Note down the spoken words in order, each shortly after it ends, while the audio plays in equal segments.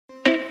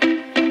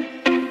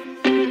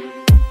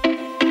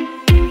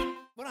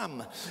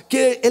Abraham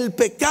que el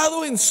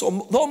pecado en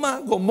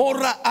Sodoma,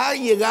 Gomorra ha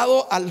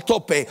llegado al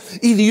tope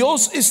y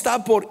Dios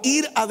está por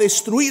ir a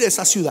destruir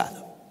esa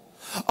ciudad.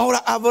 Ahora,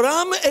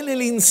 Abraham en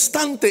el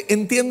instante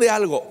entiende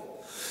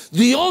algo.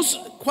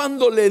 Dios,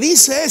 cuando le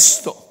dice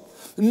esto,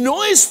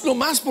 no es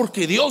nomás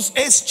porque Dios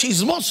es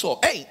chismoso.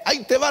 Hey,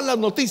 ahí te van las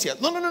noticias.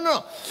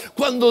 No.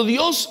 Cuando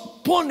Dios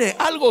pone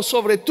algo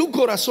sobre tu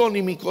corazón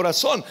y mi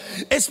corazón,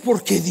 es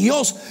porque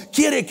Dios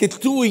quiere que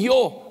tú y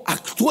yo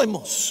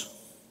actuemos.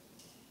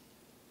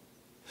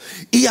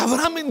 Y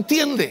Abraham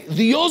entiende,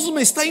 Dios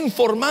me está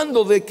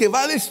informando de que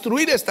va a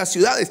destruir estas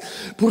ciudades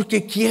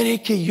porque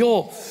quiere que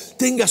yo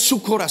tenga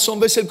su corazón.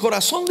 ¿Ves? El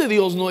corazón de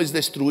Dios no es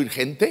destruir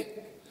gente.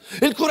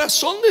 El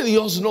corazón de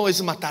Dios no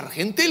es matar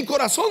gente. El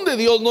corazón de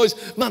Dios no es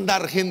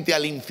mandar gente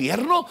al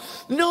infierno.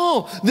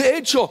 No, de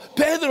hecho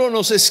Pedro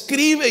nos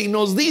escribe y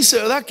nos dice,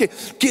 ¿verdad?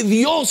 Que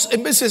Dios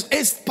en veces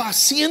es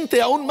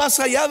paciente aún más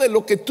allá de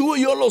lo que tú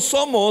y yo lo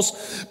somos.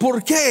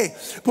 ¿Por qué?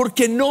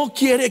 Porque no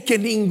quiere que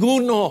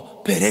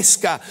ninguno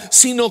perezca,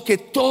 sino que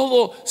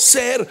todo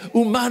ser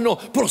humano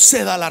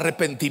proceda al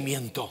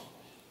arrepentimiento.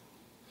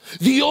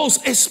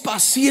 Dios es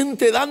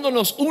paciente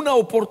dándonos una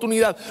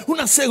oportunidad,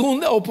 una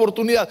segunda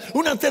oportunidad,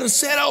 una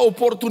tercera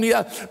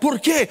oportunidad.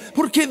 ¿Por qué?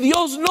 Porque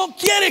Dios no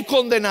quiere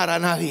condenar a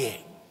nadie.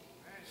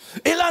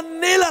 Él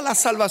anhela la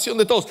salvación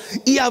de todos.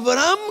 Y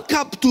Abraham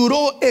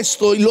capturó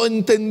esto y lo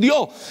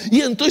entendió.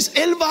 Y entonces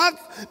él va,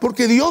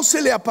 porque Dios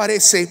se le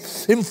aparece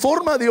en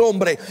forma de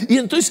hombre. Y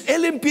entonces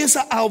él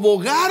empieza a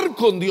abogar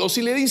con Dios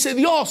y le dice: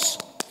 Dios,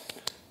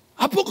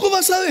 ¿a poco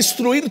vas a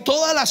destruir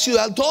toda la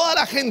ciudad, toda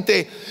la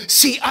gente,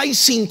 si hay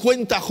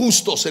 50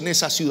 justos en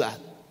esa ciudad?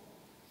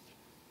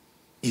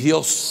 Y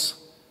Dios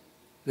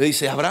le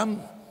dice: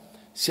 Abraham,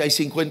 si hay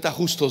 50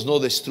 justos, no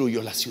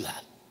destruyo la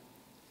ciudad.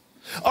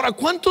 Ahora,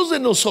 ¿cuántos de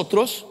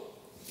nosotros,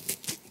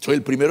 soy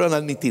el primero en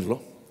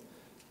admitirlo,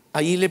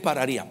 ahí le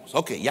pararíamos?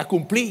 Ok, ya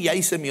cumplí, ya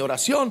hice mi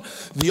oración,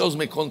 Dios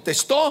me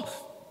contestó,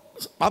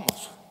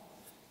 vamos.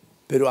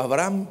 Pero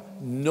Abraham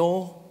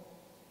no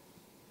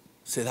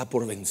se da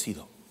por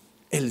vencido.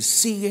 Él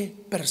sigue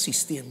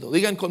persistiendo.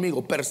 Digan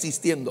conmigo,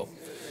 persistiendo.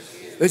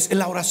 En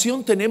la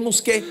oración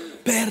tenemos que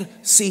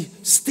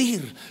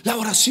persistir. La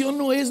oración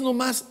no es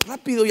nomás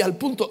rápido y al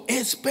punto,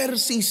 es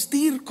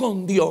persistir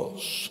con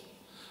Dios.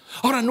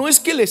 Ahora, no es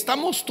que le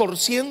estamos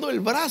torciendo el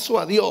brazo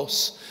a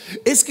Dios,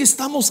 es que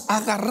estamos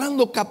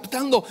agarrando,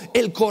 captando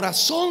el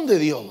corazón de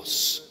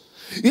Dios.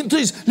 Y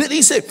entonces le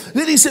dice,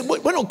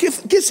 bueno,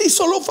 ¿qué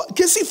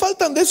si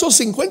faltan de esos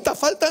 50?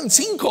 Faltan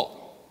 5.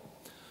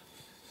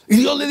 Y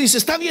Dios le dice: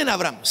 está bien,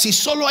 Abraham, si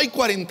solo hay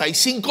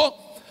 45,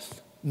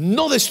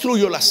 no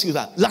destruyo la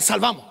ciudad, la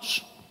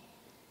salvamos.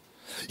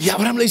 Y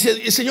Abraham le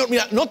dice: Señor,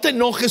 mira, no te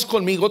enojes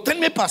conmigo,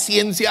 tenme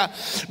paciencia.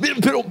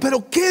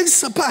 Pero ¿qué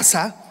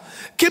pasa?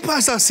 ¿Qué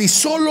pasa si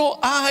solo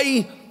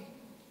hay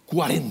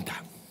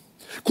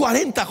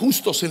 40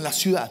 justos en la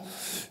ciudad?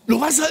 ¿Lo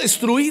vas a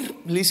destruir?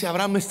 Le dice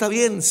Abraham: está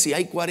bien, si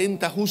hay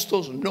 40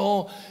 justos,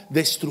 no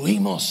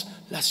destruimos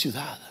la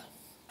ciudad.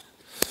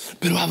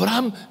 Pero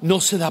Abraham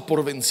no se da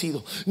por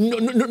vencido,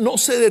 no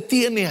se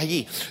detiene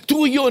allí.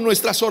 Tú y yo, en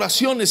nuestras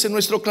oraciones, en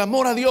nuestro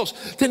clamor a Dios,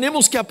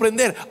 tenemos que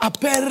aprender a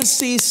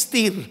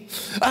persistir,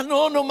 a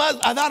no nomás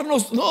a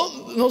darnos,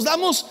 no nos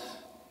damos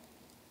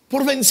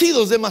por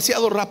vencidos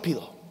demasiado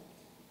rápido.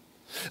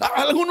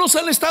 Algunos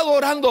han estado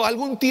orando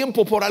algún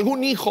tiempo por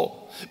algún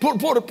hijo,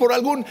 por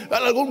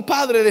algún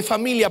padre de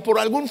familia, por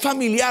algún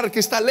familiar que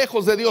está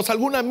lejos de Dios,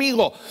 algún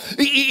amigo,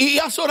 y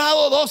has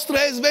orado 2,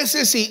 3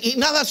 veces y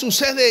nada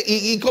sucede,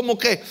 y como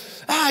que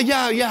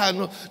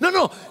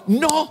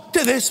no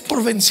te des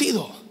por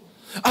vencido.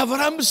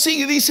 Abraham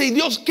sigue, dice: y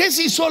Dios, ¿qué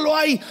si solo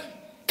hay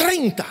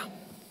 30?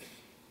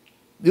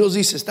 Dios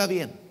dice: está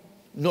bien,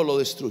 no lo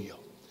destruyo.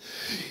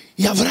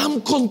 Y Abraham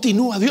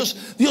continúa: Dios,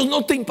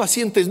 no te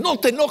impacientes, no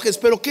te enojes,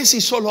 pero ¿qué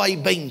si solo hay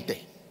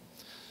 20?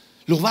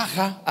 Lo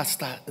baja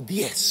hasta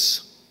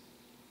 10.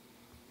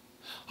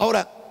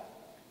 Ahora,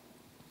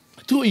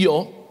 tú y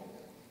yo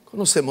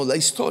conocemos la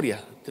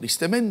historia,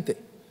 tristemente.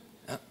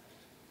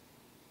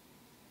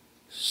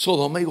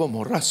 Sodoma y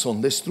Gomorra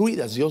son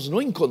destruidas. Dios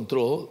no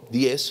encontró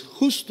 10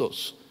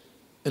 justos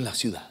en la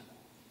ciudad.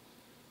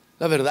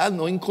 La verdad,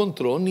 no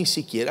encontró ni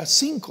siquiera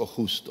 5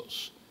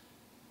 justos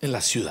en la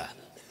ciudad.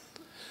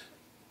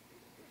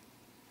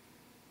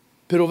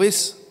 Pero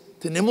ves,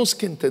 tenemos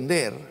que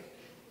entender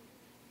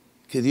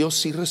que Dios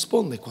sí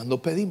responde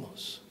cuando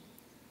pedimos.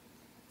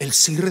 Él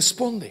sí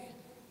responde.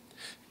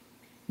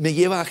 Me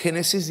lleva a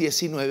Génesis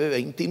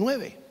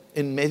 19:29.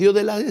 En medio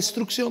de la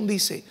destrucción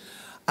dice: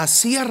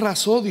 así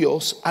arrasó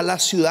Dios a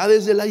las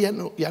ciudades de la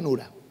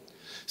llanura.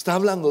 Está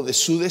hablando de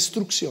su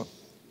destrucción.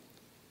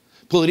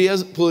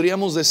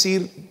 Podríamos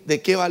decir: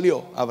 ¿de qué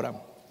valió,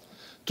 Abraham?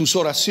 Tus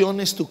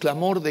oraciones, tu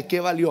clamor, ¿de qué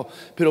valió?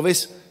 Pero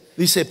ves,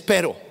 dice: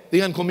 pero,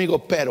 digan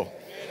conmigo,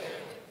 pero.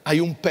 Hay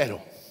un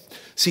pero.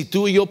 Si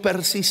tú y yo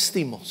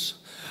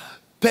persistimos,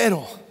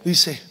 pero,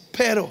 dice,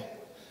 pero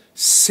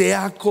se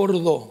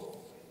acordó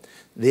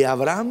de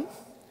Abraham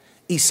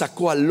y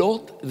sacó a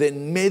Lot de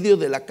en medio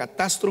de la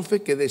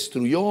catástrofe que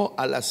destruyó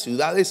a las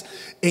ciudades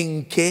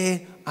en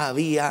que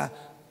había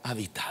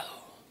habitado.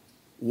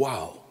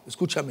 Wow,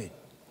 escúchame.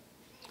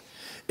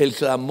 El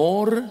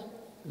clamor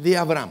de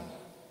Abraham,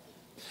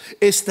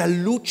 esta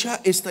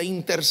lucha, esta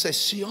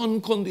intercesión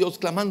con Dios,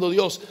 clamando: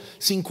 Dios,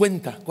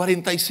 50,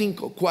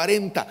 45,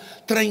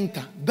 40,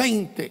 30,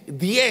 20,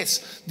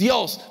 10,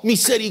 Dios,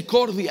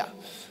 misericordia,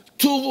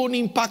 tuvo un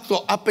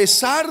impacto. A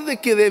pesar de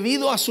que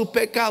debido a su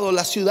pecado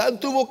la ciudad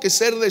tuvo que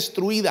ser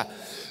destruida,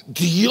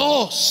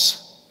 Dios,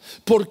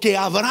 porque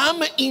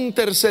Abraham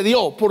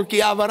intercedió,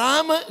 porque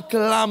Abraham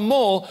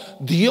clamó,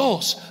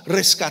 Dios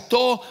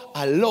rescató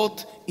a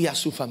Lot y a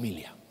su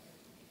familia.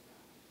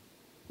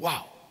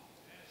 Wow.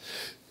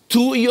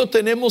 Tú y yo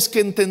tenemos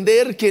que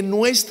entender que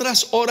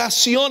nuestras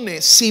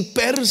oraciones, si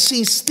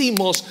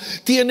persistimos,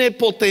 tiene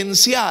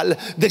potencial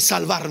de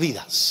salvar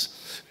vidas.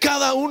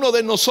 Cada uno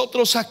de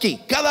nosotros aquí,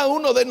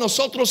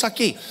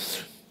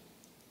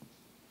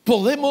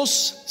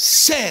 podemos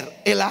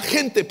ser el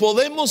agente,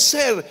 podemos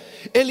ser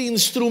el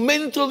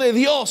instrumento de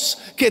Dios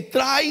que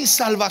trae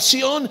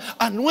salvación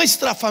a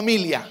nuestra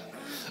familia,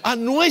 a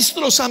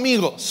nuestros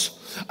amigos,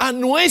 a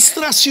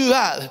nuestra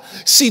ciudad.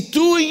 Si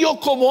tú y yo,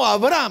 como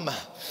Abraham,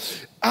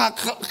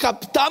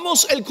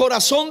 captamos el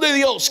corazón de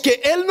Dios,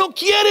 que Él no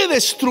quiere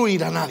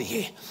destruir a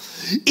nadie,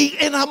 y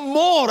en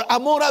amor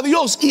a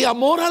Dios y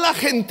amor a la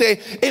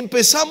gente,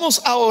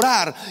 empezamos a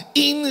orar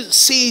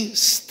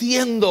insistiendo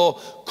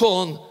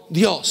con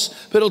Dios.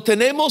 Pero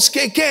tenemos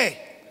que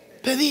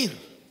pedir.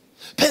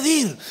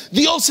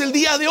 Dios el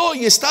día de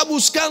hoy está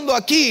buscando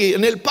aquí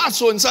en El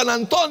Paso, en San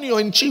Antonio,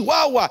 en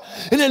Chihuahua,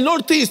 en el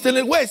Northeast, en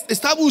el West,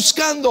 está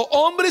buscando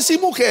hombres y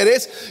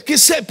mujeres que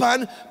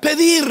sepan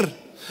pedir.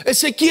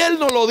 Ezequiel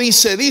nos lo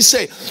dice,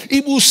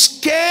 y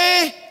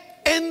busqué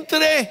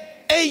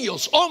entre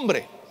ellos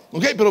hombre.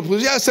 Ok, pero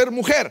podría ser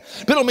mujer,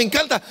 pero me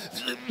encanta,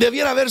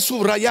 debiera haber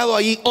subrayado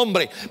ahí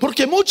hombre,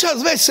 porque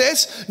muchas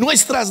veces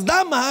nuestras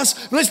damas,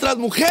 nuestras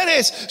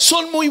mujeres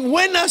son muy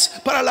buenas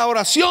para la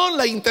oración,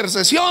 la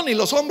intercesión, y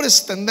los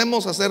hombres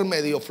tendemos a ser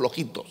medio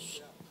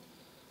flojitos.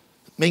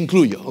 Me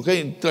incluyo, ok,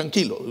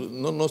 tranquilo,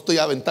 no estoy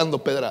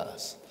aventando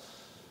pedradas.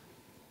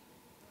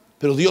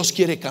 Pero Dios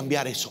quiere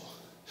cambiar eso.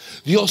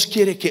 Dios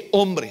quiere que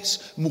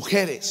hombres,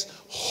 mujeres,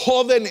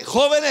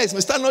 jóvenes, ¿me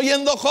están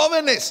oyendo?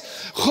 Jóvenes,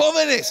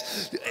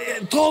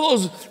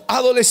 todos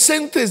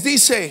adolescentes,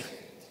 dice: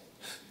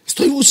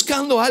 estoy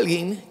buscando a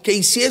alguien que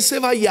hiciese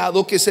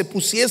vallado, que se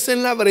pusiese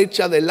en la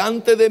brecha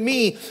delante de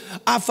mí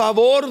a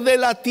favor de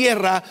la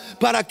tierra,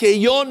 para que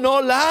yo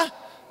no la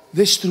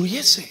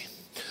destruyese.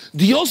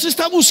 Dios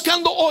está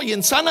buscando hoy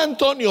en San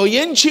Antonio y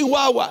en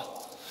Chihuahua,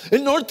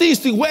 el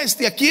Northeast y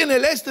West, y aquí en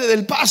el este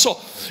del Paso,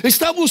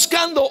 está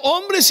buscando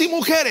hombres y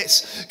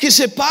mujeres que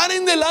se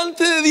paren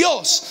delante de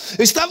Dios.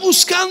 Está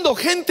buscando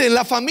gente en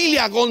la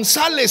familia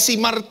González y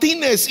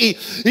Martínez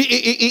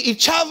y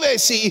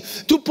Chávez, y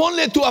tú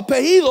ponle tu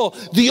apellido.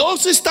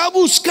 Dios está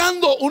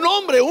buscando un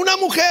hombre, una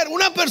mujer,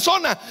 una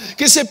persona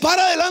que se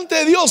para delante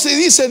de Dios y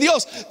dice: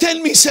 Dios,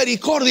 ten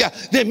misericordia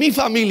de mi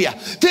familia,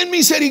 ten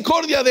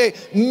misericordia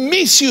de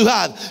mi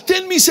ciudad,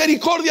 ten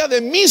misericordia de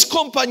mis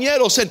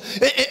compañeros en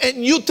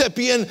UTEP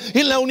y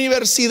en la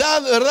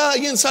universidad, ¿verdad?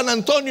 Y en San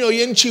Antonio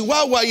y en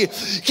Chihuahua, y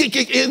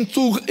en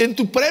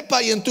tu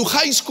prepa y en tu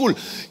high school.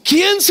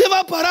 ¿Quién se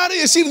va a parar y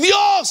decir: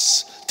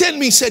 Dios, ten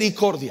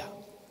misericordia?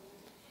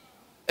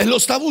 Él lo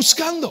está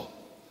buscando.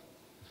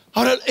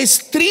 Ahora,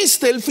 es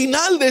triste el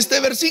final de este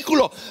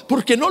versículo,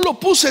 porque no lo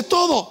puse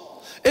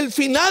todo. El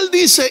final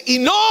dice: y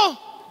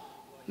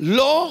no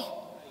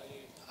lo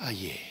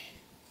hallé.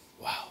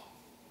 Wow.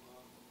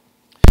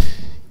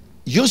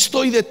 Yo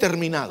estoy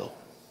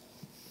determinado.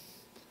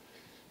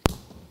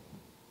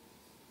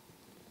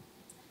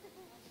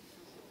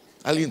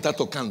 Alguien está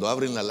tocando,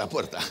 abren la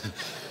puerta.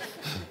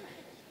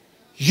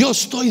 Yo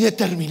estoy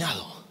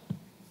determinado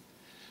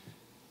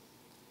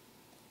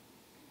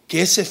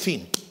que ese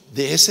fin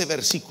de ese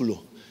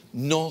versículo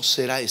no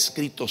será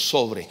escrito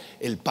sobre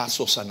El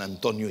Paso, San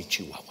Antonio y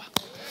Chihuahua.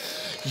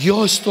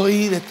 Yo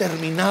estoy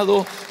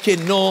determinado que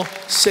no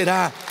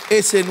será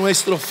ese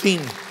nuestro fin.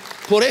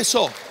 Por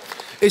eso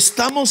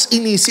estamos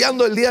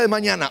iniciando el día de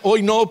mañana.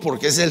 Hoy no,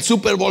 porque es el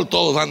Super Bowl,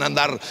 todos van a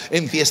andar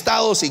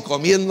enfiestados y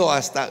comiendo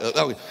hasta...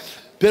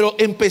 Pero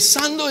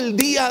empezando el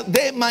día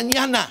de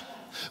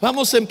mañana,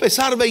 vamos a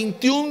empezar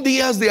 21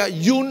 días de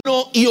ayuno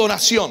y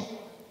oración.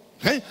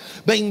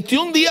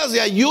 21 días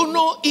de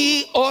ayuno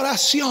y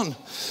oración,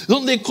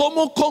 donde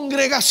como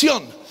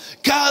congregación,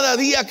 cada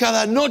día,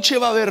 cada noche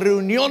va a haber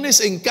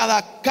reuniones en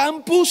cada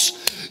campus.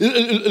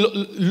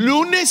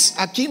 Lunes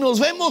aquí nos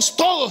vemos,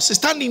 todos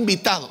están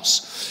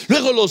invitados.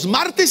 Luego los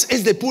martes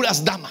es de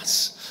puras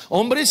damas.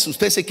 Hombres,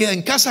 usted se queda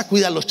en casa,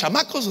 cuida a los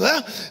chamacos,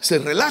 ¿verdad? Se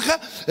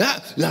relaja,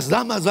 ¿verdad? Las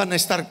damas van a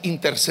estar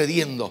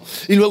intercediendo.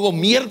 Y luego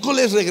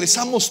miércoles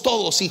regresamos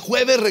todos, y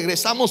jueves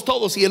regresamos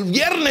todos, y el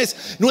viernes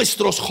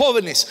nuestros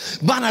jóvenes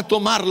van a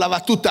tomar la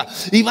batuta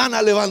y van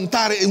a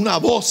levantar una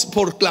voz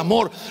por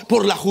clamor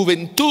por la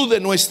juventud de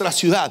nuestra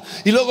ciudad.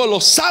 Y luego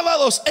los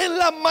sábados en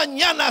la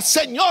mañana,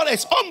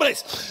 señores,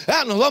 hombres,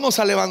 nos vamos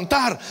a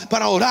levantar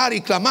para orar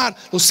y clamar.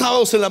 Los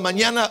sábados en la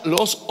mañana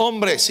los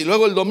hombres, y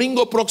luego el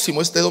domingo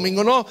próximo, este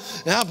domingo no,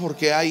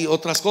 porque hay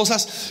otras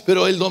cosas,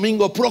 pero el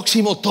domingo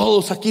próximo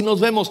todos aquí nos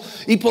vemos,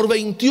 y por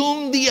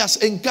 21 días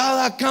en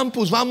cada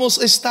campus vamos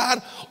a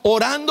estar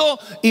orando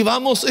y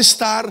vamos a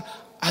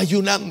estar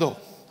ayunando.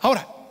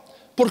 Ahora,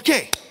 ¿por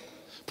qué?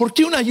 ¿Por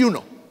qué un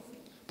ayuno?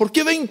 ¿Por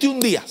qué 21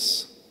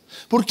 días?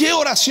 ¿Por qué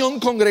oración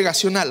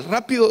congregacional?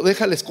 Rápido,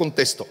 déjales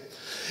contesto.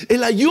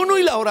 El ayuno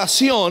y la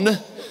oración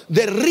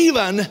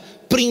derriban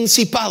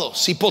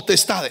principados y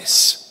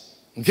potestades,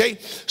 ¿okay?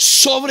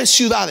 Sobre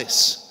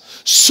ciudades,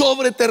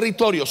 sobre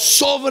territorios,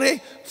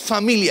 sobre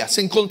familias.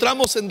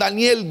 Encontramos en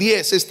Daniel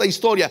 10 esta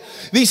historia.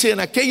 Dice: en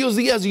aquellos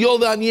días yo,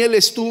 Daniel,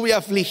 estuve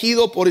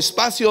afligido por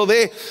espacio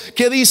de,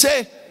 ¿qué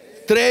dice?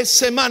 3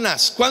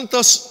 semanas.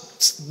 ¿Cuántos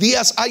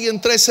días hay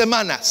en 3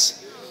 semanas?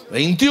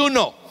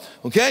 21.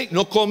 Okay.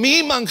 No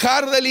comí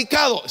manjar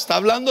delicado. Está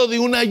hablando de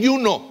un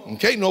ayuno,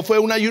 okay. No fue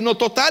un ayuno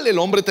total. El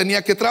hombre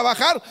tenía que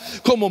trabajar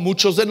como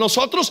muchos de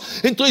nosotros.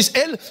 Entonces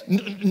él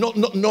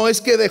no es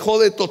que dejó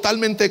de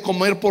totalmente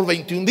comer por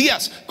 21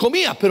 días.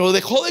 Comía, pero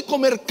dejó de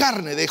comer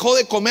carne, dejó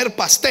de comer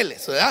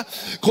pasteles, ¿verdad?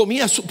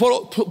 Comía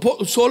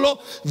solo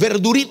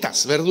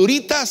verduritas,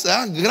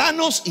 ¿verdad?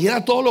 Granos, y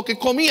era todo lo que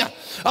comía.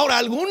 Ahora,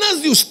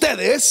 algunas de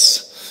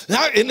ustedes,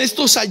 ¿verdad?, en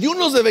estos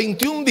ayunos de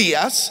 21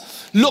 días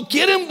lo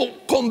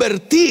quieren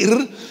convertir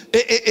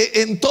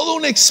en toda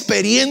una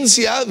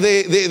experiencia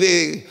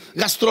de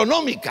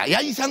gastronómica, y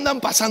ahí se andan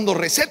pasando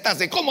recetas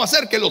de cómo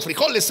hacer que los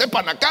frijoles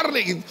sepan a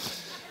carne.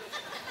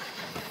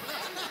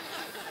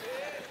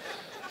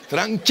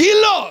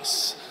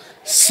 Tranquilos,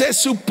 se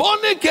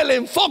supone que el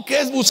enfoque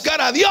es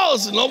buscar a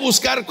Dios, no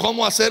buscar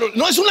cómo hacer.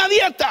 No es una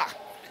dieta,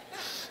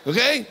 ¿ok?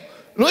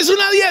 No es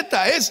una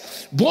dieta, es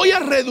voy a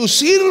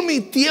reducir mi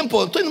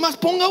tiempo. Entonces nomás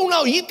ponga una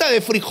ollita de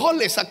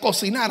frijoles a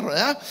cocinar,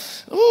 ¿verdad?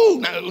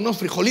 Unos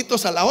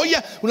frijolitos a la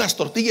olla, unas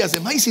tortillas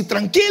de maíz, y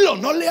tranquilo,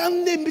 no le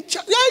anden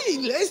echando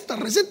esta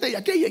receta y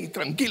aquella, y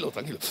tranquilo.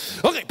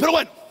 Ok, pero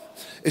bueno,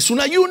 es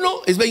un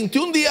ayuno, es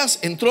 21 días.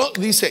 Entró,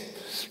 dice: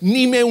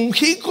 ni me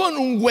ungí con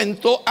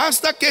ungüento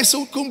hasta que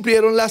se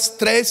cumplieron las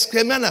 3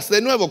 semanas.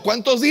 De nuevo,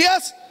 ¿cuántos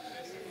días?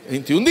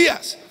 21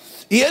 días.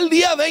 Y el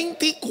día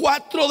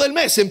 24 del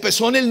mes,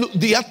 empezó en el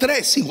día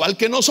 3, igual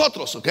que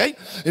nosotros, ¿ok?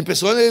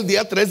 Empezó en el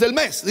día 3 del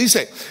mes.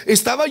 Dice: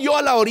 estaba yo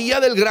a la orilla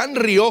del gran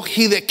río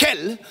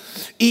Hidekel,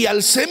 y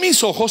alcé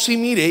mis ojos y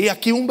miré, y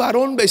aquí un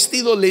varón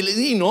vestido de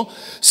lino,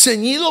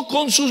 ceñido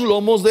con sus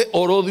lomos de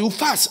oro de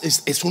Ufaz.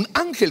 Es un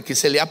ángel que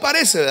se le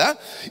aparece, ¿verdad?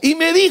 Y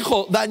me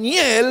dijo: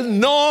 Daniel,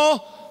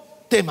 no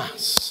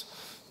temas.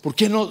 ¿Por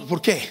qué no?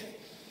 ¿Por qué?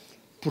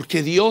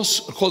 Porque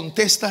Dios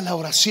contesta la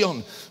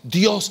oración.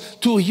 Dios,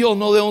 tú y yo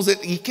no debemos de.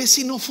 ¿Y qué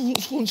si no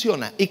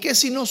funciona? ¿Y qué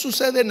si no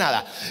sucede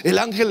nada? El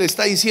ángel le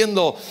está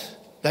diciendo: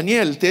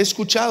 Daniel, te he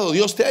escuchado,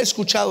 Dios te ha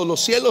escuchado,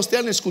 los cielos te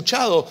han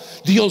escuchado,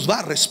 Dios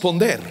va a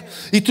responder.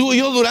 Y tú y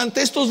yo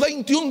durante estos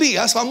 21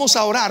 días vamos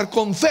a orar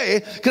con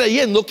fe,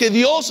 creyendo que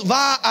Dios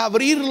va a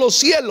abrir los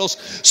cielos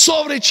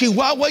sobre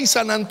Chihuahua y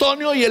San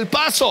Antonio y El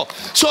Paso,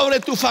 sobre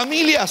tu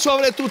familia,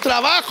 sobre tu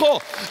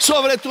trabajo,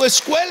 sobre tu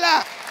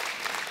escuela.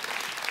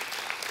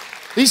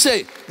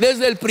 Dice: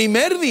 desde el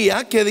primer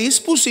día que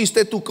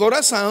dispusiste tu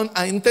corazón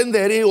a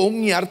entender y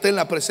humillarte en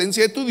la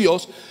presencia de tu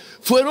Dios,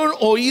 fueron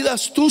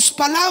oídas tus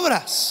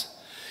palabras,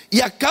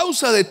 y a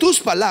causa de tus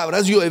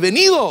palabras yo he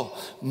venido.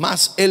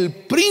 Mas el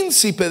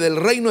príncipe del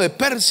reino de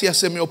Persia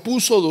se me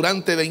opuso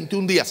durante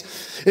 21 días.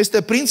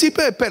 Este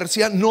príncipe de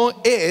Persia no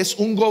es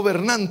un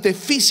gobernante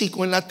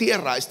físico en la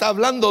tierra. Está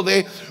hablando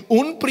de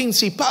un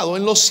principado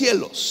en los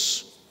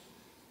cielos.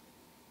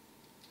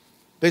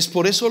 ¿Ves?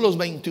 Por eso los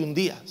 21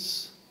 días.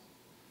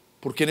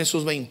 Porque en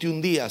esos 21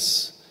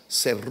 días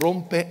se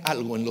rompe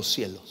algo en los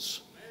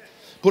cielos.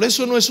 Por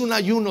eso no es un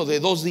ayuno de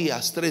 2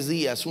 días, 3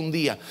 días, un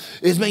día.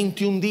 Es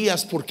 21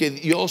 días, porque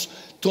Dios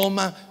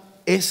toma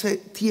ese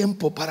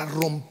tiempo para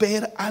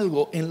romper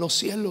algo en los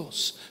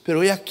cielos.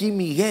 Pero he aquí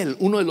Miguel,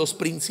 uno de los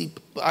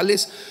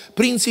principales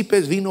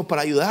príncipes, vino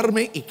para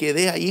ayudarme, y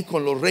quedé ahí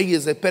con los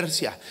reyes de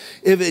Persia.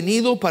 He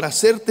venido para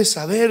hacerte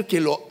saber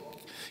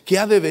que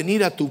ha de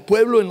venir a tu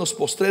pueblo en los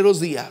postreros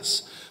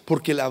días,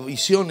 porque la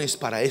visión es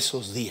para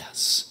esos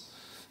días.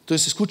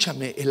 Entonces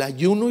escúchame, el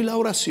ayuno y la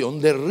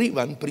oración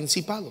derriban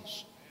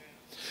principados.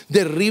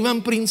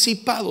 Derriban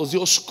principados de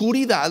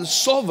oscuridad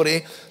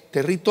sobre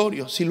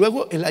territorios. Y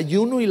luego el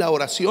ayuno y la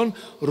oración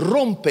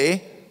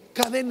rompe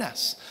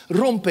cadenas,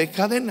 rompe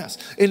cadenas.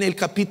 En el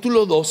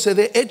capítulo 12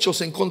 de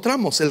Hechos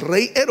encontramos: el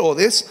rey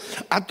Herodes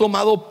ha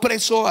tomado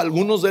preso a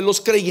algunos de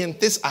los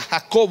creyentes, a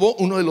Jacobo,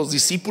 uno de los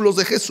discípulos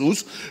de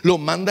Jesús, lo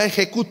manda a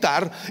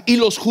ejecutar, y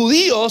los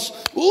judíos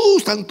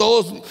están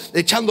todos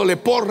echándole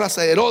porras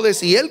a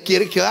Herodes, y él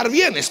quiere quedar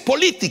bien, es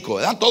político,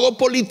 ¿verdad? Todo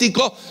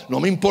político, no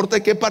me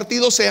importa qué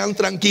partido sean,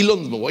 tranquilos,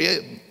 no voy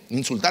a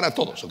insultar a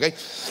todos, ¿ok?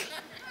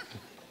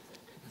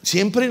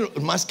 Siempre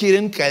más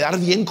quieren quedar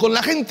bien con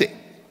la gente.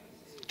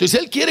 Entonces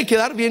él quiere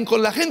quedar bien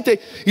con la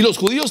gente y los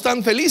judíos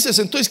están felices.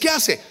 Entonces, ¿qué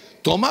hace?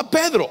 Toma a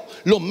Pedro,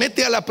 lo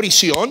mete a la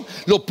prisión,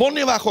 lo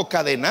pone bajo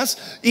cadenas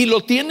y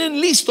lo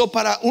tienen listo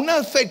para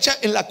una fecha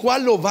en la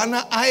cual lo van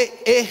a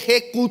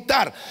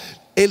ejecutar.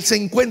 Él se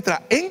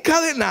encuentra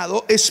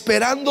encadenado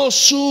esperando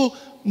su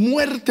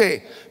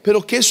muerte.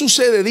 Pero ¿qué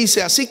sucede?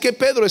 Dice: así que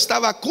Pedro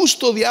estaba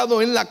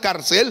custodiado en la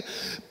cárcel,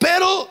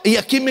 pero, y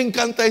aquí me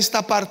encanta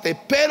esta parte,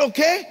 pero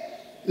 ¿qué?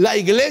 La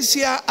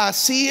iglesia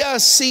hacía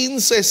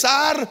sin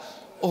cesar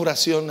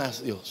oración a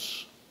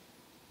Dios.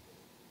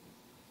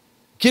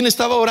 ¿Quién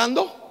estaba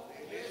orando?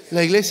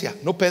 La iglesia,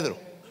 no Pedro.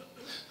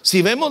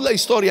 Si vemos la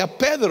historia,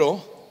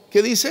 Pedro,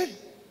 ¿qué dice?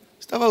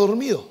 Estaba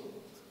dormido.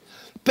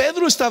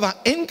 Pedro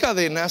estaba en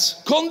cadenas,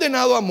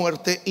 condenado a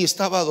muerte, y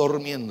estaba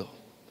durmiendo.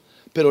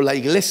 Pero la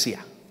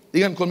iglesia,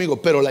 digan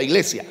conmigo, pero la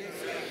iglesia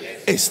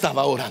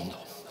estaba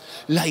orando.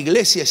 La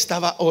iglesia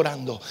estaba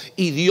orando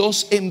y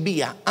Dios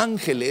envía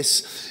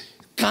ángeles.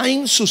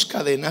 Caen sus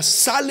cadenas,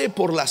 sale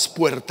por las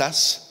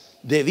puertas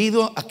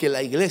debido a que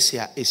la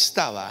iglesia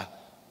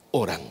estaba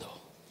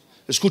orando.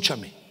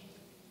 Escúchame,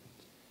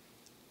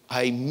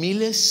 hay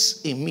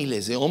miles y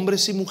miles de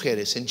hombres y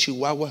mujeres en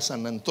Chihuahua,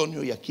 San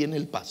Antonio y aquí en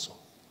El Paso,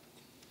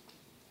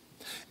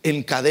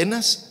 en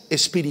cadenas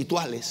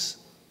espirituales,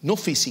 no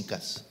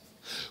físicas,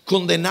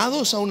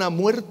 condenados a una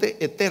muerte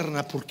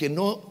eterna porque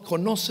no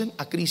conocen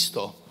a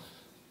Cristo,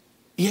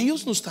 y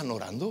ellos no están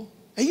orando.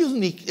 Ellos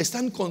ni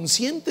están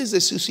conscientes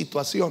de su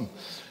situación.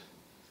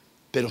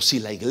 Pero si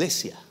la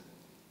iglesia,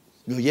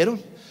 ¿me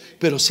oyeron?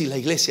 Pero si la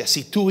iglesia,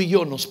 si tú y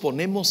yo nos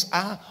ponemos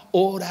a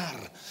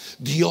orar,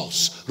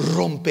 Dios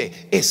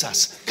rompe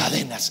esas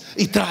cadenas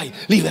y trae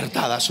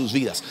libertad a sus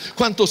vidas.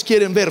 ¿Cuántos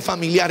quieren ver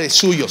familiares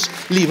suyos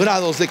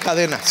librados de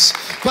cadenas?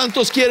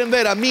 ¿Cuántos quieren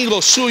ver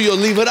amigos suyos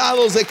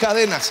librados de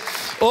cadenas?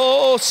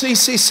 Oh, sí,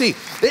 sí, sí.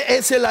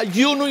 Es el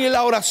ayuno y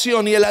la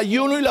oración. Y el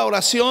ayuno y la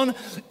oración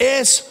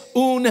es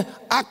un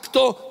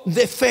acto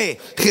de fe.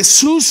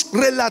 Jesús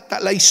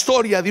relata la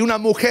historia de una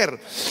mujer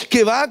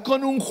que va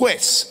con un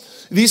juez.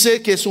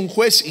 Dice que es un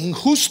juez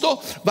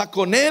injusto, va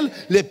con él,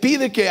 le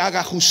pide que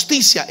haga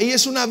justicia. Ella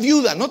es una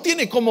viuda, no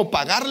tiene cómo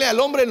pagarle al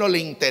hombre, no le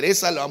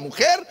interesa a la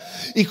mujer,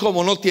 y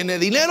como no tiene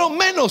dinero,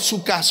 menos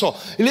su caso.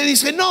 Y le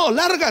dice: no,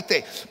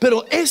 lárgate.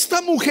 Pero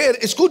esta mujer,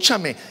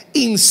 escúchame,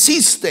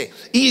 insiste.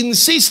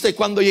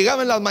 Cuando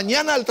llegaba en la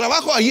mañana al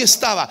trabajo, ahí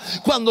estaba.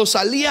 Cuando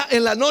salía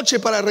en la noche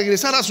para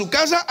regresar a su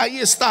casa, ahí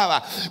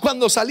estaba.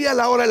 Cuando salía a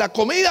la hora de la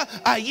comida,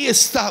 ahí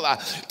estaba.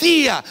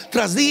 Día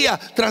tras día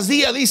tras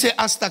día, dice,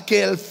 hasta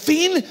que al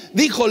fin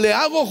dijo: le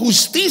hago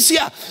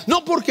justicia,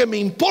 no porque me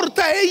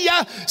importa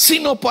ella,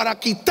 sino para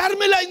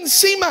quitármela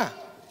encima.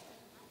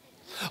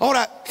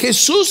 Ahora,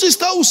 Jesús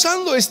está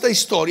usando esta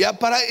historia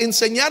para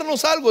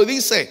enseñarnos algo. Y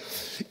dice: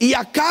 ¿y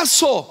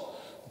acaso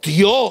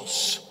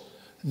Dios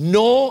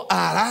no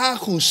hará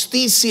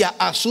justicia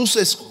a sus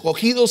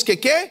escogidos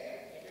que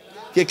 ¿qué?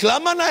 Que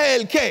claman a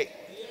Él,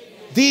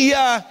 ¿qué?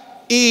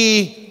 Día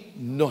y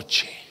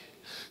noche.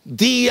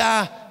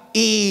 Día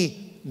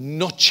y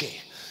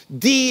noche.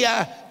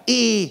 Día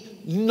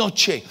y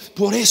noche.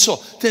 Por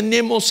eso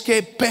tenemos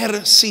que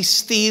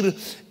persistir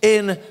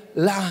en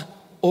la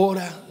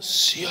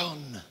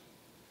oración.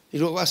 Y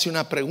luego hace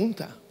una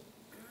pregunta: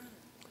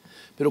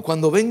 pero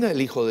cuando venga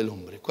el Hijo del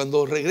Hombre,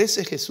 cuando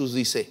regrese Jesús,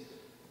 dice: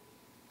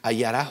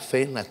 ¿hallará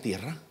fe en la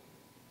tierra?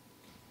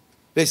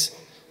 ¿Ves?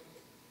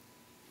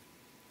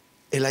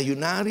 El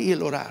ayunar y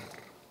el orar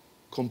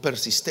con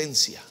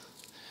persistencia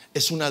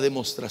es una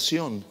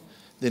demostración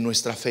de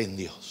nuestra fe en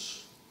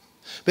Dios.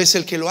 ¿Ves?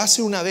 El que lo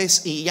hace una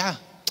vez y ya,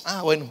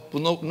 bueno,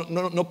 pues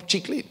no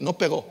chicle, no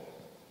pegó,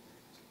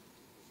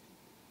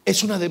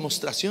 es una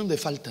demostración de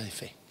falta de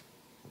fe.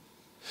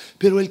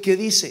 Pero el que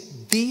dice: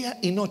 día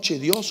y noche,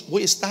 Dios,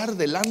 voy a estar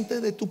delante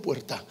de tu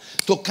puerta,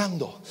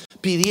 tocando,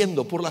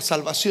 pidiendo por la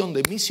salvación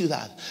de mi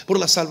ciudad, por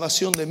la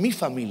salvación de mi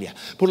familia,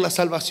 por la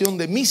salvación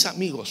de mis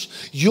amigos.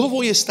 Yo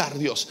voy a estar,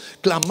 Dios,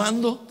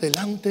 clamando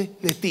delante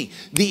de ti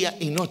día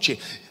y noche.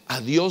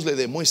 A Dios le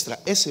demuestra: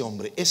 ese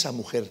hombre, esa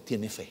mujer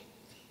tiene fe.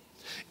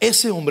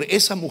 Ese hombre,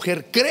 esa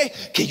mujer cree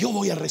que yo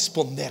voy a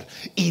responder.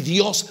 Y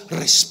Dios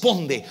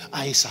responde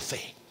a esa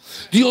fe.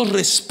 Dios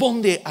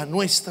responde a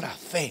nuestra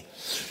fe.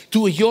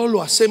 Tú y yo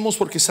lo hacemos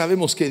porque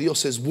sabemos que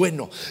Dios es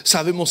bueno,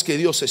 sabemos que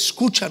Dios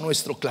escucha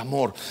nuestro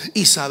clamor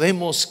y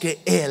sabemos que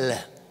Él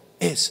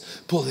es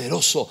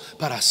poderoso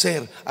para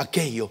hacer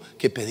aquello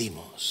que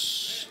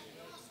pedimos.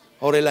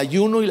 Ahora, el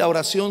ayuno y la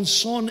oración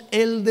son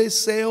el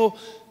deseo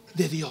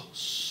de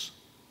Dios.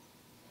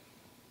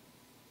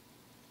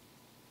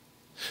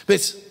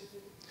 ¿Ves?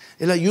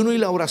 El ayuno y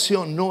la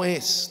oración no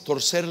es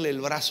torcerle el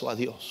brazo a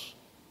Dios.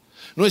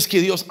 No es que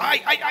Dios, ay,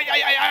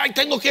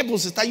 tengo que,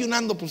 pues está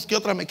ayunando, pues qué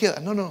otra me queda.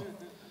 No, no.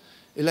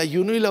 El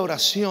ayuno y la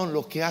oración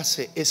lo que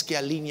hace es que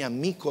alinea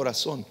mi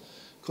corazón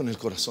con el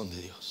corazón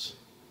de Dios.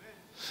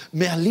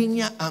 Me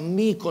alinea a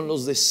mí con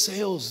los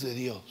deseos de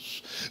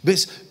Dios.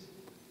 ¿Ves?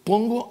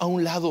 Pongo a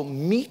un lado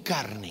mi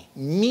carne,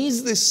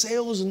 mis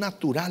deseos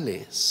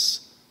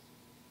naturales.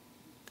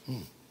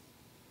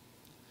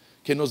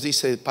 ¿Qué nos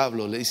dice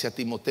Pablo? Le dice a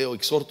Timoteo: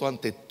 exhorto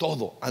ante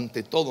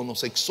todo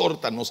nos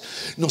exhorta,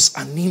 nos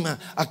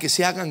anima a que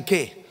se hagan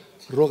 ¿qué?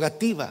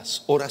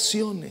 Rogativas,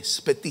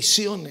 oraciones,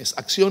 peticiones,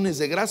 acciones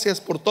de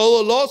gracias por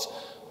todos los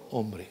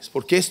hombres,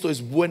 porque esto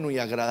es bueno y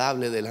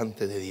agradable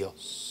delante de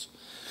Dios,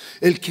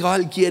 el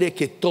cual quiere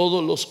que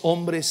todos los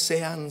hombres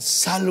sean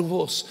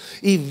salvos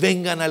y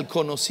vengan al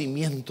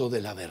conocimiento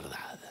de la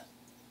verdad.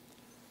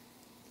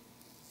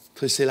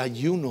 Entonces el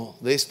ayuno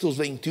de estos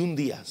 21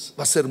 días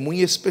va a ser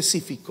muy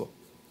específico.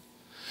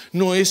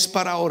 No es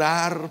para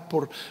orar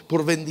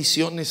por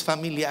bendiciones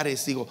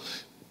familiares. Digo,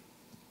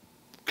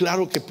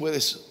 claro que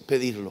puedes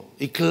pedirlo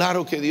y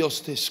claro que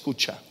Dios te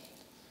escucha,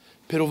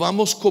 pero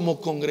vamos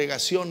como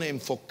congregación a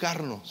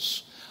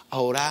enfocarnos a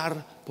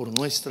orar por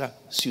nuestra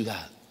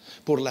ciudad,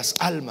 por las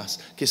almas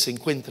que se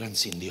encuentran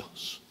sin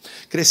Dios.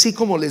 Crecí,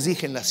 como les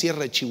dije, en la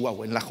Sierra de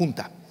Chihuahua, en la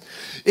Junta.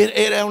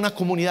 Era una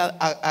comunidad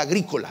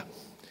agrícola.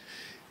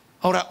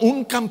 Ahora,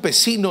 un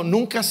campesino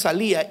nunca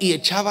salía y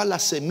echaba la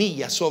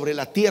semilla sobre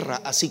la tierra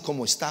así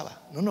como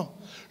estaba. No.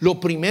 Lo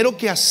primero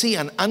que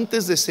hacían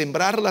antes de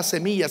sembrar la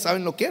semilla,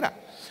 ¿saben lo que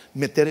era?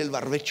 Meter el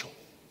barbecho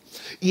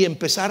y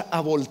empezar a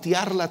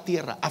voltear la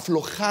tierra,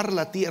 aflojar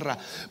la tierra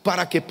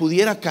para que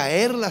pudiera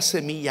caer la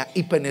semilla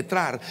y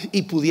penetrar,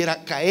 y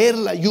pudiera caer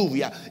la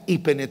lluvia y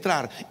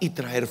penetrar y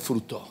traer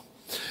fruto.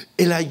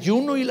 El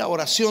ayuno y la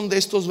oración de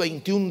estos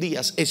 21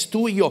 días es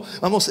tú y yo.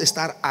 Vamos a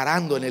estar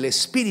arando en el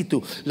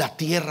espíritu la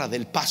tierra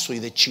del Paso y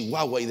de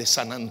Chihuahua y de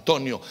San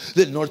Antonio,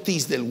 del norte,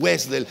 del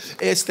oeste, del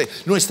este,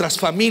 nuestras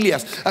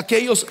familias,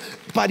 aquellos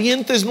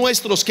parientes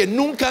nuestros que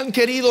nunca han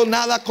querido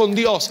nada con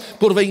Dios.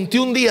 Por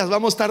 21 días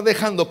vamos a estar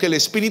dejando que el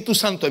Espíritu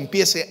Santo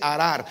empiece a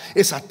arar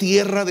esa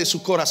tierra de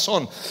su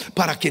corazón,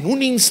 para que en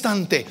un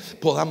instante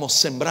podamos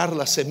sembrar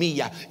la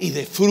semilla y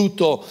de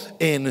fruto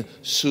en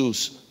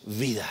sus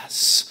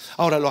vidas.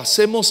 Ahora lo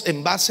hacemos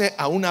en base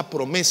a una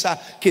promesa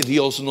que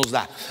Dios nos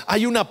da.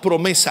 Hay una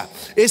promesa.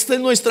 Esta es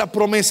nuestra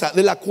promesa,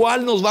 de la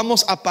cual nos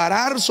vamos a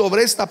parar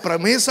sobre esta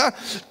promesa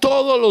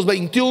todos los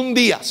 21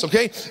 días, ¿ok?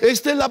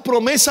 Esta es la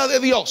promesa de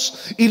Dios,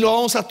 y lo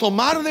vamos a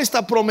tomar de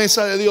esta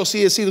promesa de Dios y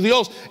decir: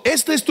 Dios,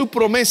 esta es tu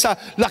promesa,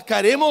 la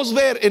queremos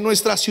ver en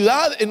nuestra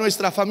ciudad, en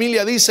nuestra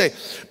familia. Dice: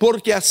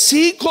 porque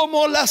así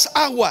como las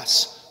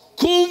aguas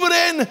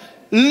cubren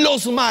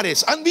los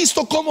mares. ¿Han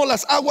visto cómo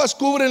las aguas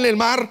cubren el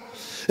mar?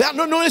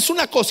 No es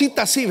una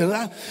cosita así,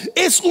 ¿verdad?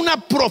 Es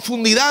una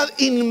profundidad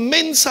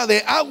inmensa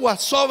de agua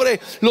sobre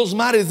los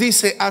mares.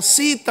 Dice: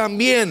 así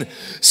también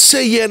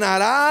se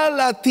llenará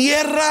la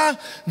tierra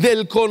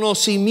del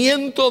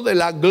conocimiento de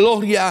la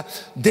gloria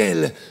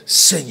del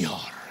Señor.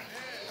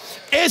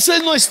 Esa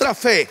es nuestra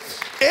fe,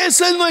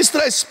 esa es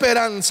nuestra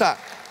esperanza.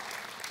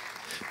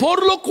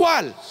 Por lo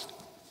cual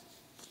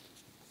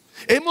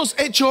hemos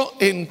hecho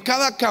en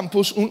cada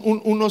campus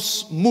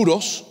unos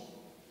muros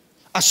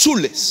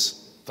azules.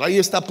 Trae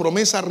esta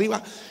promesa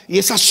arriba y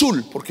es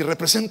azul porque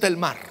representa el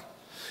mar.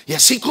 Y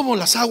así como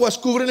las aguas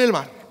cubren el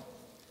mar,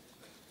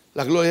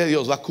 la gloria de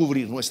Dios va a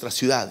cubrir nuestra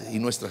ciudad y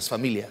nuestras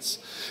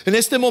familias. En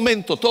este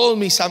momento, todos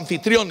mis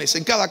anfitriones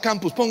en cada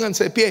campus,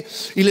 pónganse de pie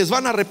y les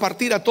van a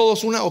repartir a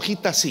todos una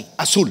hojita así,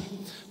 azul,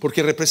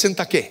 porque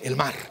representa ¿qué? El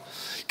mar,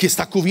 que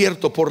está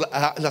cubierto por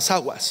las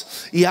aguas.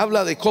 Y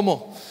habla de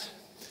cómo.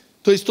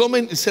 Entonces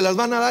tomen, se las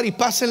van a dar y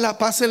pásenla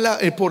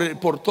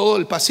por todo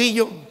el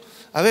pasillo.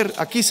 A ver,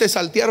 aquí se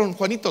saltearon,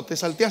 Juanito, te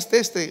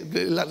salteaste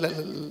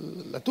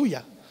la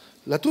tuya,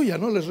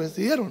 ¿no? Les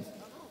recibieron.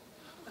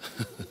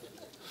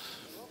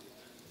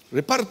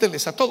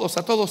 Repárteles a todos,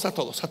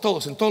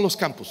 en todos los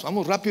campos.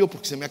 Vamos rápido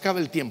porque se me acaba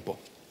el tiempo.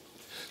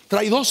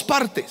 Trae 2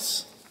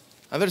 partes.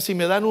 A ver si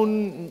me dan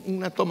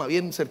una toma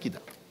bien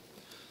cerquita.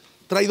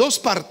 Trae 2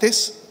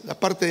 partes, la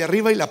parte de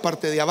arriba y la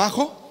parte de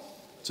abajo,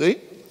 ¿sí?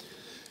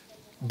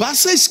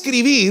 Vas a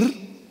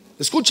escribir,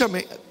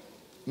 escúchame,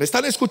 ¿me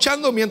están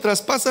escuchando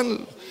mientras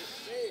pasan?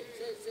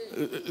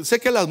 Sé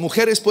que las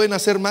mujeres pueden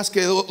hacer más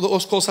que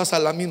 2 cosas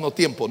al mismo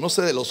tiempo, no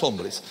sé de los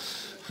hombres,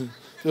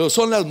 pero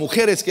son las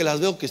mujeres que las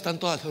veo que están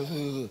todas.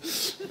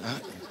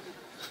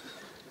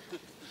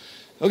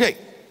 Ok,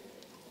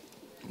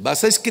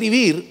 vas a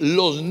escribir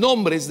los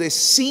nombres de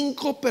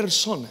 5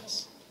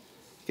 personas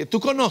que tú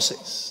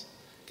conoces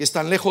que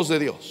están lejos de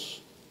Dios.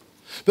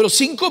 Pero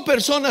 5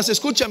 personas,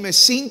 escúchame,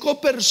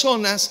 5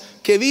 personas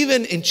que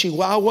viven en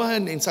Chihuahua,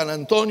 en San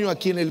Antonio,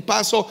 aquí en El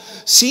Paso.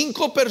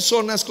 5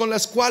 personas con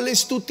las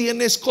cuales tú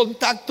tienes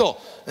contacto.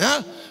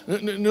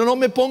 No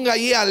me ponga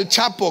ahí al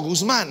Chapo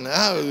Guzmán.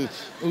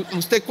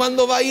 ¿Usted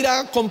cuándo va a ir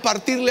a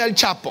compartirle al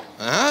Chapo?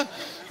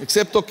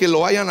 Excepto que lo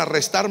vayan a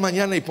arrestar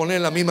mañana y poner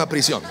en la misma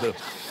prisión. Pero,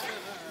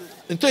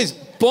 entonces,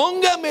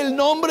 póngame el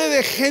nombre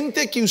de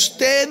gente que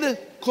usted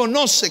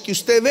conoce, que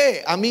usted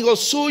ve, amigos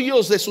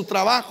suyos de su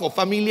trabajo,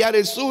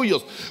 familiares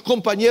suyos,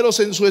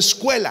 compañeros en su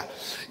escuela,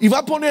 y va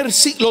a poner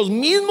los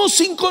mismos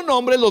 5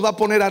 nombres, los va a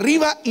poner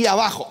arriba y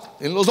abajo,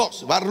 en los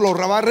dos, los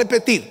va a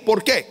repetir.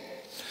 ¿Por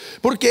qué?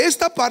 Porque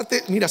esta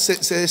parte, mira,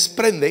 se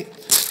desprende,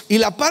 y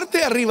la parte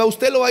de arriba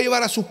usted lo va a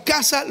llevar a su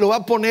casa, lo va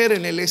a poner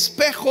en el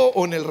espejo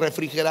o en el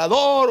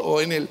refrigerador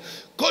o en el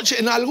coche,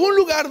 en algún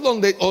lugar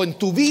donde, o en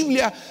tu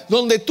Biblia,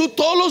 donde tú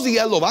todos los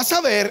días lo vas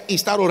a ver y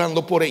estar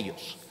orando por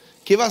ellos.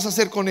 ¿Qué vas a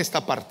hacer con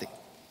esta parte?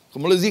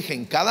 Como les dije,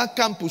 en cada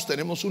campus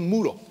tenemos un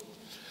muro.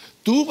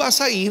 Tú vas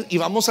a ir y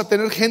vamos a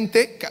tener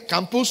gente,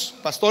 campus,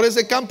 pastores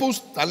de campus,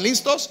 ¿están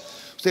listos?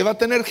 Usted va a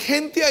tener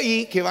gente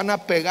ahí que van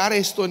a pegar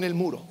esto en el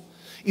muro.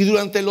 Y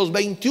durante los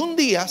 21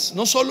 días,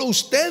 no solo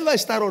usted va a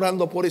estar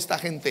orando por esta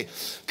gente,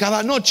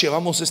 cada noche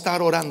vamos a estar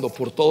orando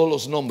por todos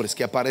los nombres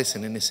que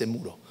aparecen en ese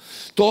muro.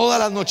 Todas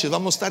las noches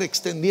vamos a estar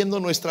extendiendo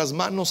nuestras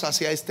manos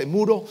hacia este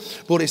muro,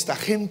 por esta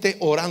gente,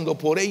 orando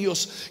por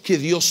ellos, que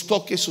Dios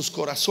toque sus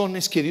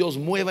corazones, que Dios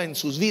mueva en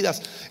sus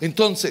vidas.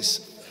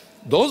 Entonces,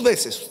 2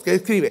 veces, usted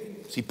escribe,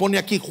 si pone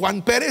aquí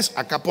Juan Pérez,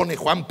 acá pone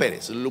Juan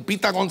Pérez,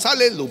 Lupita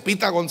González,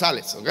 Lupita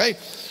González, ¿ok?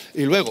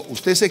 Y luego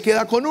usted se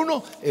queda con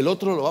uno, el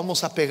otro lo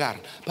vamos a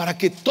pegar, para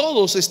que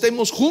todos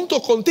estemos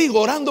junto contigo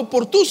orando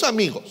por tus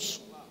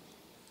amigos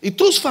y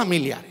tus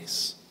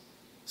familiares,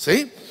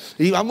 ¿sí?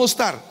 Y vamos a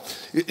estar,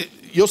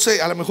 yo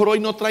sé, a lo mejor hoy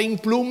no traen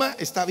pluma,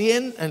 está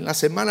bien, en la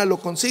semana lo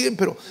consiguen,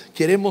 pero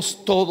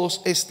queremos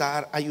todos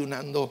estar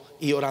ayunando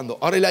y orando.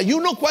 Ahora, el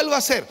ayuno, ¿cuál va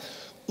a ser?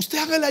 Usted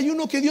haga el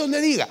ayuno que Dios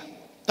le diga.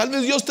 Tal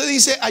vez Dios te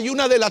dice,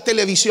 ayuna de la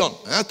televisión,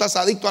 estás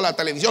adicto a la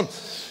televisión.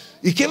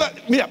 ¿Y qué va?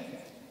 Mira,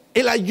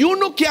 el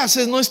ayuno que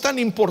haces no es tan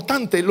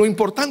importante. Lo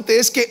importante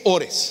es que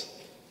ores,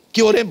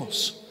 que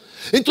oremos.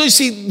 Entonces,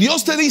 si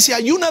Dios te dice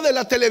ayuna de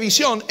la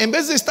televisión, en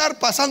vez de estar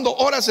pasando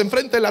horas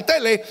enfrente de la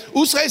tele,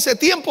 usa ese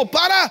tiempo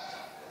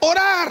para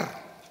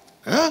orar.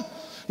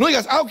 No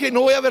digas, ok,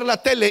 no voy a ver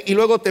la tele, y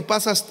luego te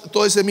pasas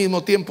todo ese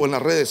mismo tiempo en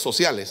las redes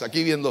sociales,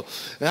 aquí viendo.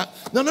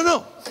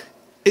 No,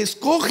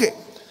 escoge.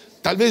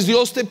 Tal vez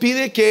Dios te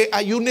pide que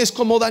ayunes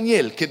como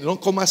Daniel, que no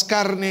comas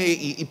carne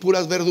y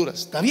puras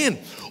verduras. Está bien.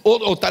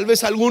 O tal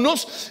vez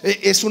algunos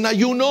es un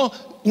ayuno,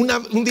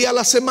 un día a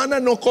la semana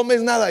no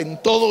comes nada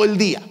en todo el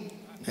día.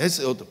 Es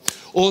otro.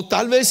 O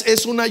tal vez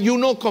es un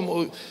ayuno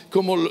como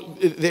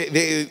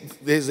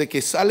desde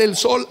que sale el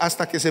sol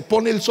hasta que se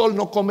pone el sol,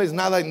 no comes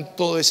nada en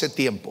todo ese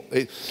tiempo.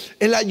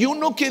 El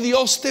ayuno que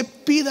Dios te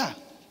pida,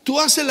 tú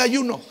haces el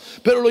ayuno,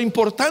 pero lo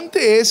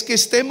importante es que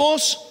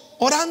estemos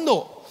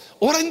orando.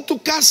 Ora en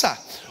tu casa,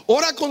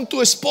 ora con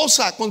tu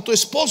esposa, con tu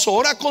esposo,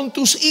 ora con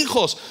tus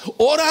hijos,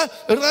 ora,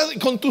 ¿verdad?,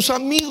 con tus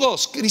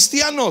amigos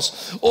cristianos,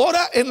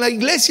 ora en la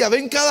iglesia,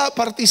 ven cada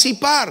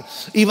participar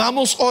y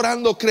vamos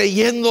orando,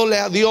 creyéndole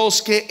a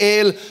Dios que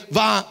Él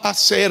va a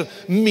hacer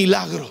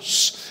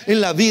milagros en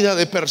la vida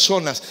de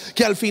personas,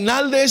 que al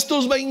final de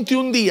estos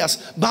 21 días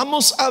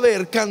vamos a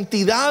ver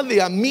cantidad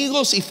de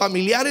amigos y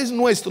familiares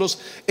nuestros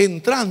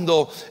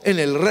entrando en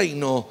el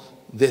reino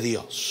de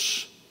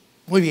Dios.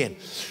 Muy bien,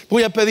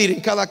 voy a pedir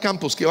en cada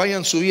campus que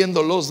vayan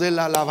subiendo los de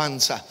la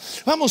alabanza.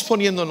 Vamos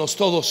poniéndonos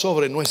todos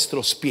sobre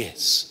nuestros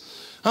pies.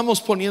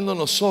 Vamos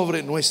poniéndonos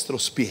sobre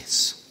nuestros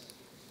pies.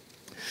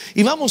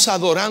 Y vamos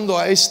adorando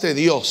a este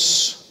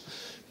Dios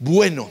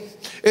bueno,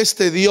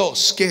 este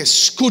Dios que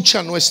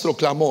escucha nuestro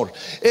clamor,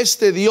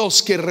 este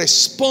Dios que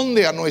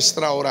responde a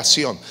nuestra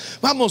oración.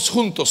 Vamos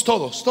juntos,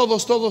 todos.